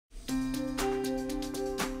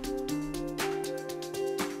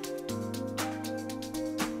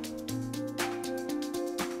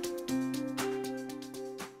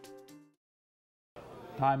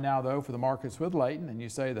Time now, though, for the markets with Leighton, and you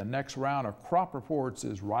say the next round of crop reports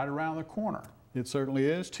is right around the corner. It certainly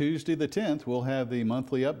is. Tuesday the 10th, we'll have the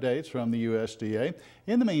monthly updates from the USDA.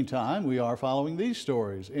 In the meantime, we are following these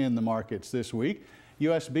stories in the markets this week.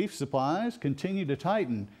 U.S. beef supplies continue to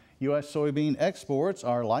tighten. U.S. soybean exports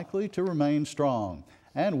are likely to remain strong.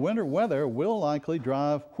 And winter weather will likely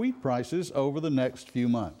drive wheat prices over the next few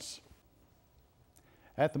months.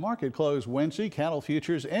 At the market close Wednesday, cattle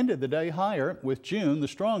futures ended the day higher, with June the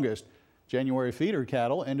strongest. January feeder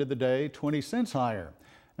cattle ended the day 20 cents higher.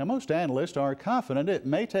 Now, most analysts are confident it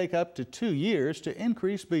may take up to 2 years to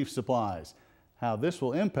increase beef supplies. How this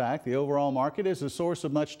will impact the overall market is a source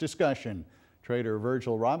of much discussion. Trader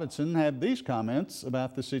Virgil Robinson had these comments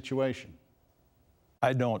about the situation.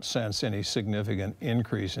 I don't sense any significant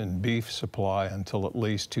increase in beef supply until at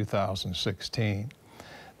least 2016.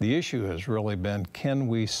 The issue has really been, can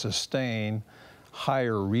we sustain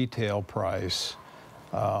higher retail price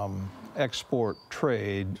export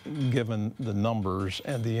trade given the numbers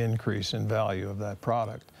and the increase in value of that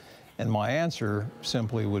product? And my answer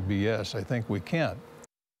simply would be yes, I think we can.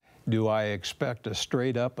 Do I expect a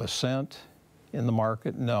straight up ascent in the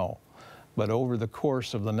market? No. But over the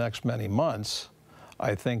course of the next many months,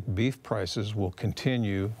 I think beef prices will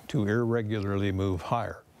continue to irregularly move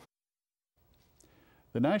higher.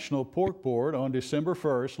 The National Pork Board on December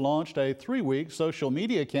 1st launched a 3-week social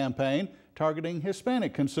media campaign targeting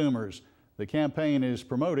Hispanic consumers. The campaign is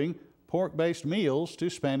promoting pork-based meals to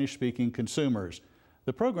Spanish-speaking consumers.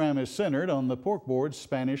 The program is centered on the Pork Board's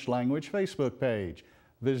Spanish language Facebook page.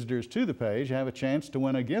 Visitors to the page have a chance to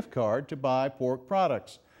win a gift card to buy pork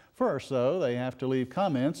products. First, though, they have to leave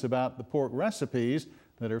comments about the pork recipes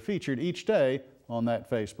that are featured each day on that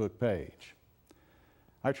Facebook page.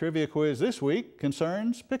 Our trivia quiz this week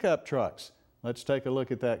concerns pickup trucks. Let's take a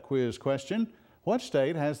look at that quiz question. What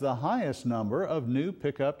state has the highest number of new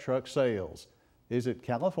pickup truck sales? Is it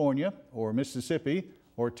California or Mississippi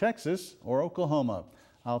or Texas or Oklahoma?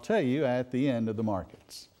 I'll tell you at the end of the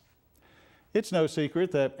markets. It's no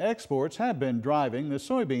secret that exports have been driving the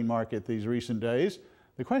soybean market these recent days.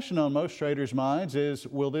 The question on most traders' minds is,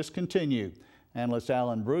 will this continue? Analyst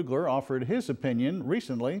Alan Brugler offered his opinion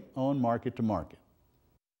recently on Market to Market.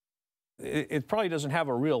 It probably doesn't have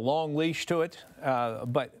a real long leash to it,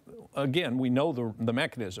 but again, we know the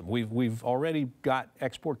mechanism. We've already got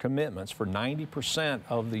export commitments for 90%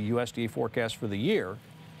 of the USDA forecast for the year,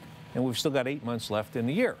 and we've still got 8 months left in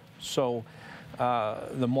the year. So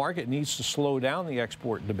the market needs to slow down the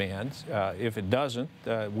export demand. If it doesn't,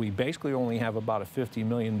 we basically only have about a 50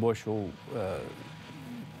 million bushel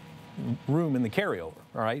room in the carryover.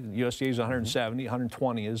 All right, USDA is 170,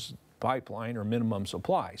 120 is pipeline or minimum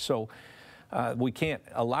supply. So we can't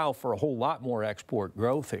allow for a whole lot more export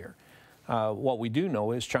growth here. What we do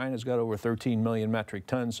know is China's got over 13 million metric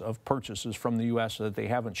tons of purchases from the U.S. that they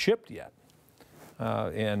haven't shipped yet.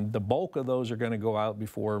 And the bulk of those are going to go out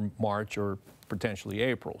before March or potentially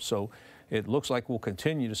April. So it looks like we'll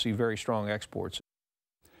continue to see very strong exports.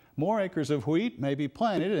 More acres of wheat may be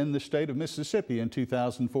planted in the state of Mississippi in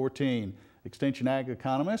 2014. Extension Ag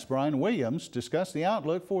economist Brian Williams discussed the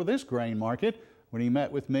outlook for this grain market when he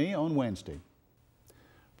met with me on Wednesday.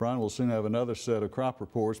 Brian will soon have another set of crop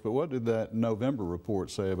reports, but what did that November report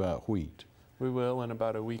say about wheat? We will in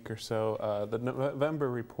about a week or so. The November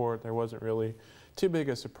report, there wasn't really too big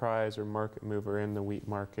a surprise or market mover in the wheat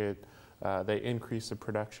market. They increased the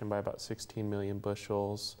production by about 16 million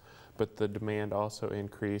bushels, but the demand also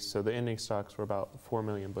increased. So the ending stocks were about 4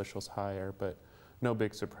 million bushels higher, but no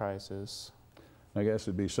big surprises. I guess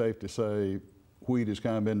it'd be safe to say wheat has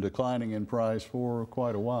kind of been declining in price for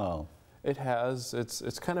quite a while. It has.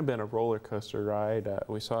 It's kind of been a roller coaster ride.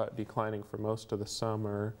 We saw it declining for most of the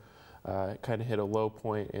summer. It kind of hit a low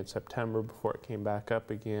point in September before it came back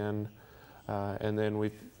up again. And then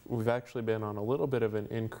we've actually been on a little bit of an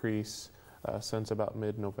increase since about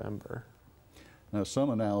mid-November. Now, some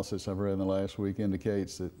analysis I've read in the last week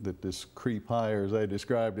indicates that this creep higher, as they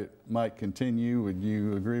described it, might continue. Would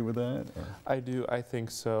you agree with that? Or? I do. I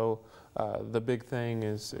think so. The big thing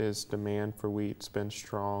is demand for wheat's been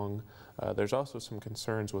strong. There's also some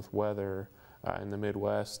concerns with weather. In the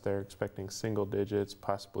Midwest, they're expecting single digits,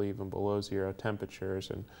 possibly even below 0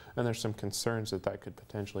 temperatures, and there's some concerns that could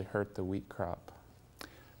potentially hurt the wheat crop.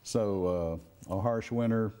 So a harsh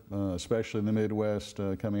winter, especially in the Midwest,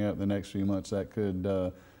 coming up in the next few months, that could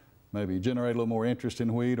maybe generate a little more interest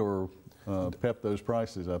in wheat or pep those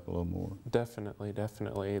prices up a little more. Definitely,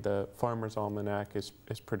 definitely. The Farmer's Almanac is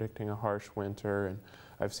predicting a harsh winter, and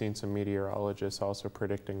I've seen some meteorologists also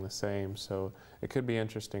predicting the same. So it could be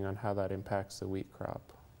interesting on how that impacts the wheat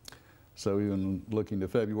crop. So even looking to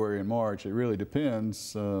February and March, it really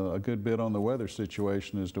depends a good bit on the weather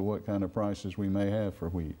situation as to what kind of prices we may have for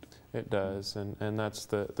wheat. It does, and that's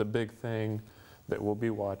the big thing that we'll be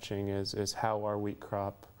watching is how our wheat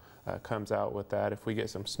crop comes out with that. If we get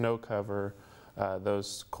some snow cover,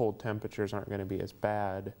 those cold temperatures aren't going to be as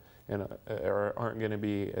bad and or aren't going to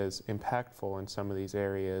be as impactful in some of these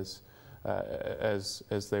areas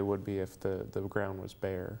as they would be if the ground was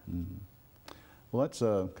bare. Mm-hmm. Well, let's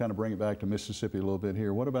kind of bring it back to Mississippi a little bit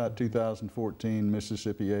here. What about 2014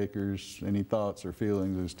 Mississippi acres? Any thoughts or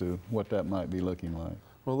feelings as to what that might be looking like?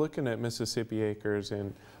 Well, looking at Mississippi acres,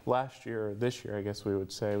 in last year, or this year, I guess we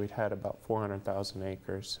would say, we'd had about 400,000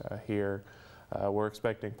 acres here. We're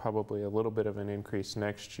expecting probably a little bit of an increase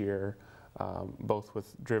next year, both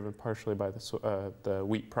driven partially by the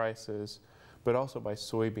wheat prices, but also by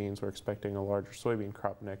soybeans. We're expecting a larger soybean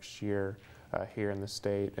crop next year here in the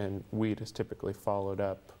state, and wheat is typically followed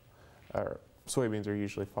up, or soybeans are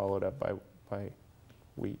usually followed up by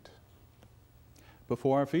wheat.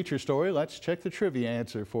 Before our feature story, let's check the trivia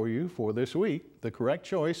answer for you for this week. The correct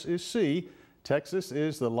choice is C. Texas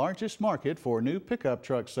is the largest market for new pickup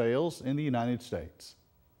truck sales in the United States.